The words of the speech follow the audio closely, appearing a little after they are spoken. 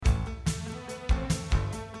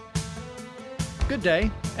Good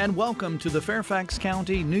day, and welcome to the Fairfax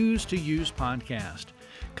County News to Use podcast.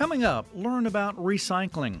 Coming up, learn about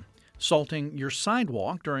recycling, salting your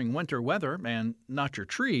sidewalk during winter weather and not your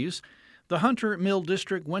trees, the Hunter Mill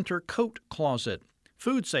District Winter Coat Closet,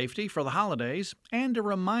 food safety for the holidays, and a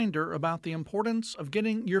reminder about the importance of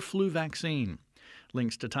getting your flu vaccine.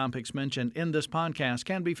 Links to topics mentioned in this podcast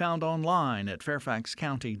can be found online at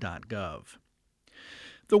fairfaxcounty.gov.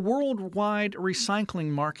 The worldwide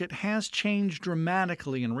recycling market has changed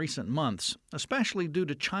dramatically in recent months, especially due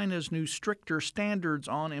to China's new stricter standards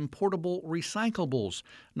on importable recyclables,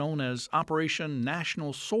 known as Operation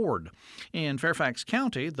National Sword. In Fairfax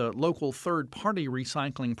County, the local third-party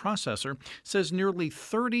recycling processor says nearly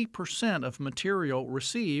 30% of material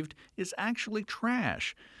received is actually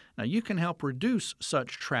trash. Now, you can help reduce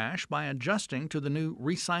such trash by adjusting to the new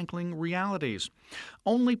recycling realities.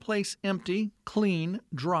 Only place empty, clean,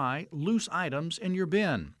 dry, loose items in your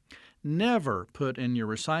bin. Never put in your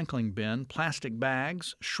recycling bin plastic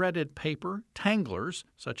bags, shredded paper, tanglers,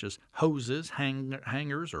 such as hoses,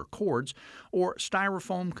 hangers, or cords, or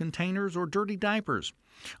styrofoam containers or dirty diapers.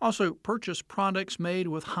 Also, purchase products made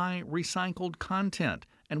with high recycled content,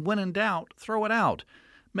 and when in doubt, throw it out.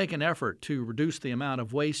 Make an effort to reduce the amount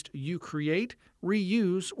of waste you create.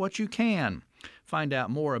 Reuse what you can. Find out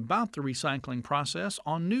more about the recycling process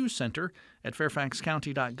on News Center at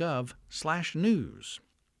fairfaxcounty.gov/news.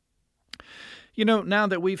 You know, now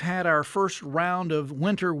that we've had our first round of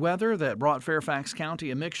winter weather that brought Fairfax County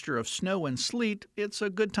a mixture of snow and sleet, it's a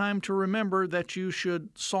good time to remember that you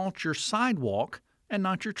should salt your sidewalk and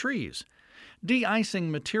not your trees.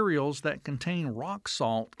 De-icing materials that contain rock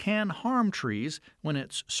salt can harm trees when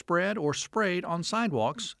it's spread or sprayed on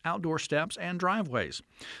sidewalks, outdoor steps, and driveways.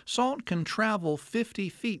 Salt can travel 50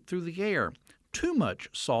 feet through the air. Too much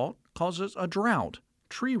salt causes a drought.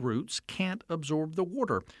 Tree roots can't absorb the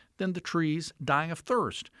water. Then the trees die of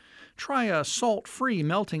thirst. Try a salt-free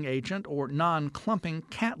melting agent or non-clumping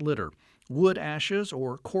cat litter, wood ashes,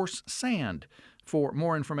 or coarse sand. For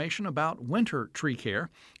more information about winter tree care,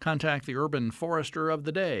 contact the Urban Forester of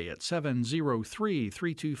the Day at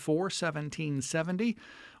 703-324-1770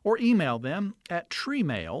 or email them at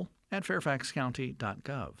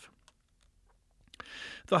treemail@fairfaxcounty.gov.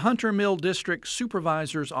 The Hunter Mill District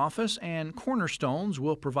Supervisor's Office and Cornerstones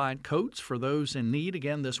will provide coats for those in need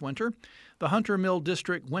again this winter. The Hunter Mill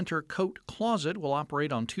District Winter Coat Closet will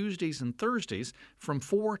operate on Tuesdays and Thursdays from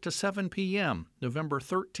 4 to 7 p.m., November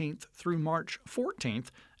 13th through March 14th,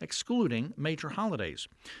 excluding major holidays.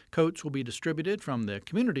 Coats will be distributed from the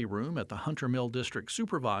community room at the Hunter Mill District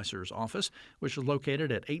Supervisor's Office, which is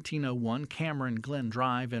located at 1801 Cameron Glen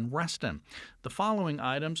Drive in Reston. The following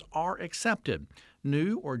items are accepted: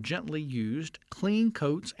 new or gently used clean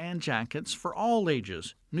coats and jackets for all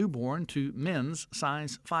ages, newborn to men's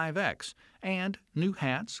size 5X, and new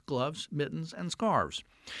hats, gloves, mittens, and scarves.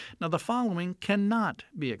 Now, the following cannot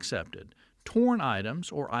be accepted: torn items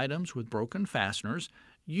or items with broken fasteners,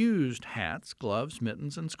 used hats, gloves,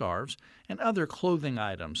 mittens, and scarves, and other clothing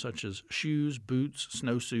items such as shoes, boots,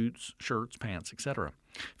 snowsuits, shirts, pants, etc.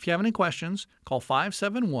 If you have any questions, call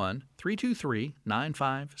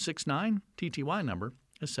 571-323-9569. TTY number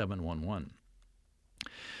is 711.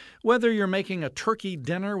 Whether you're making a turkey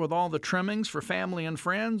dinner with all the trimmings for family and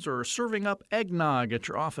friends or serving up eggnog at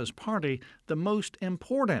your office party, the most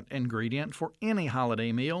important ingredient for any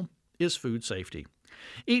holiday meal is food safety.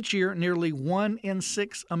 Each year, nearly 1 in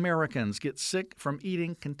 6 Americans get sick from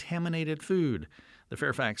eating contaminated food. The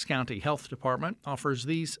Fairfax County Health Department offers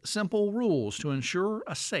these simple rules to ensure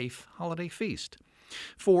a safe holiday feast.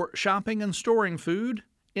 For shopping and storing food,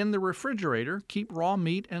 in the refrigerator, keep raw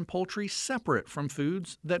meat and poultry separate from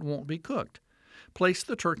foods that won't be cooked. Place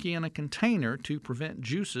the turkey in a container to prevent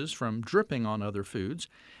juices from dripping on other foods,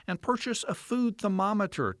 and purchase a food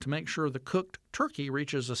thermometer to make sure the cooked turkey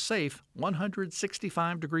reaches a safe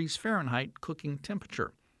 165 degrees Fahrenheit cooking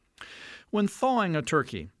temperature. When thawing a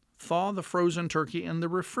turkey, thaw the frozen turkey in the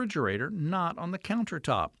refrigerator, not on the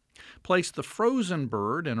countertop. Place the frozen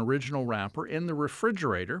bird in original wrapper in the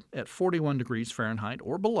refrigerator at 41 degrees Fahrenheit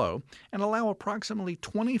or below, and allow approximately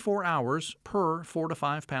 24 hours per 4 to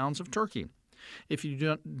 5 pounds of turkey. If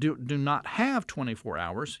you do not have 24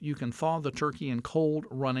 hours, you can thaw the turkey in cold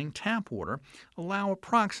running tap water. Allow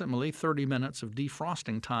approximately 30 minutes of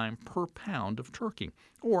defrosting time per pound of turkey.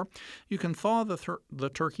 Or you can thaw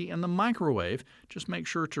the turkey in the microwave. Just make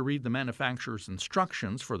sure to read the manufacturer's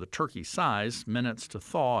instructions for the turkey size, minutes to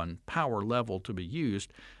thaw, and power level to be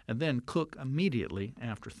used, and then cook immediately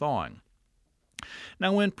after thawing.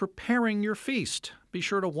 Now, when preparing your feast, be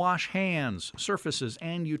sure to wash hands, surfaces,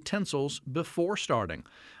 and utensils before starting.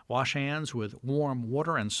 Wash hands with warm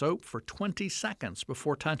water and soap for 20 seconds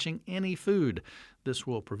before touching any food. This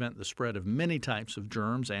will prevent the spread of many types of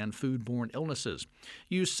germs and foodborne illnesses.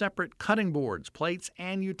 Use separate cutting boards, plates,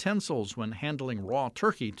 and utensils when handling raw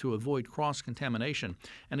turkey to avoid cross-contamination.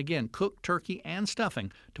 And again, cook turkey and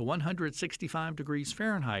stuffing to 165 degrees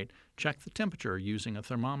Fahrenheit. Check the temperature using a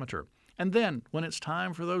thermometer. And then, when it's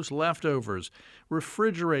time for those leftovers,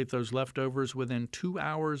 refrigerate those leftovers within 2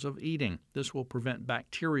 hours of eating. This will prevent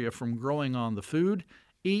bacteria from growing on the food.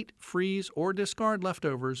 Eat, freeze, or discard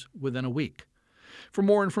leftovers within a week. For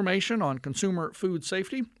more information on consumer food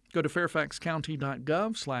safety, go to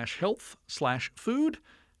fairfaxcounty.gov/health/food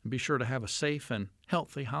and be sure to have a safe and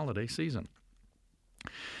healthy holiday season.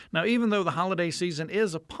 Now, even though the holiday season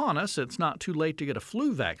is upon us, it's not too late to get a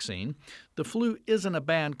flu vaccine. The flu isn't a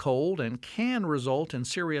bad cold and can result in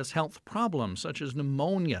serious health problems such as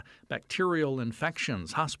pneumonia, bacterial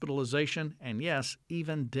infections, hospitalization, and yes,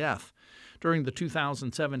 even death. During the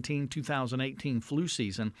 2017-2018 flu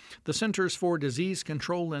season, the Centers for Disease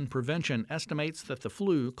Control and Prevention estimates that the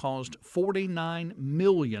flu caused 49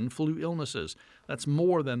 million flu illnesses. That's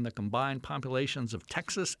more than the combined populations of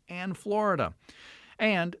Texas and Florida.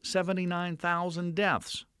 And 79,000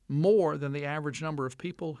 deaths, more than the average number of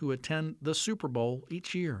people who attend the Super Bowl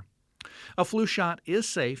each year. A flu shot is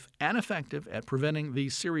safe and effective at preventing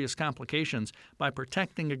these serious complications by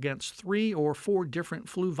protecting against 3 or 4 different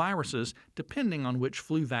flu viruses, depending on which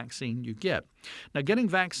flu vaccine you get. Now, getting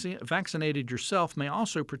vaccinated yourself may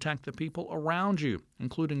also protect the people around you,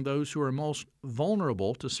 including those who are most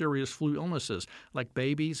vulnerable to serious flu illnesses, like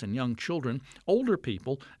babies and young children, older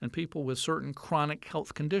people, and people with certain chronic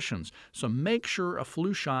health conditions. So make sure a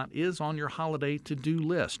flu shot is on your holiday to-do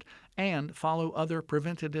list. And follow other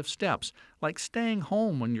preventative steps, like staying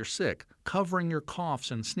home when you're sick, covering your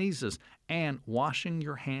coughs and sneezes, and washing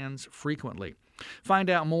your hands frequently. Find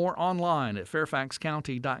out more online at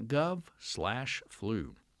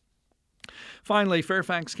fairfaxcounty.gov/flu. Finally,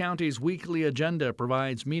 Fairfax County's weekly agenda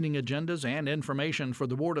provides meeting agendas and information for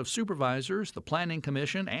the Board of Supervisors, the Planning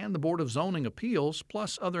Commission, and the Board of Zoning Appeals,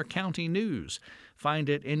 plus other county news. Find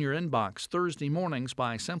it in your inbox Thursday mornings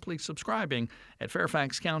by simply subscribing at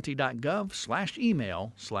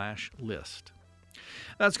fairfaxcounty.gov/email/list.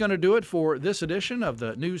 That's going to do it for this edition of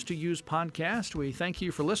the News to Use podcast. We thank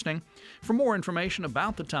you for listening. For more information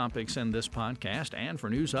about the topics in this podcast and for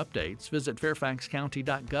news updates, visit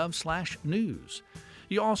fairfaxcounty.gov/news.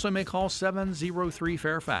 You also may call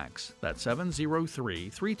 703-FAIRFAX. That's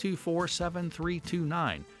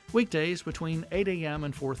 703-324-7329, weekdays between 8 a.m.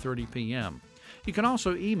 and 4:30 p.m. You can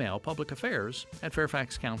also email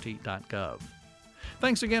publicaffairs@fairfaxcounty.gov.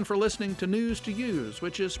 Thanks again for listening to News to Use,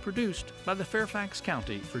 which is produced by the Fairfax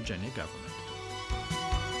County, Virginia government.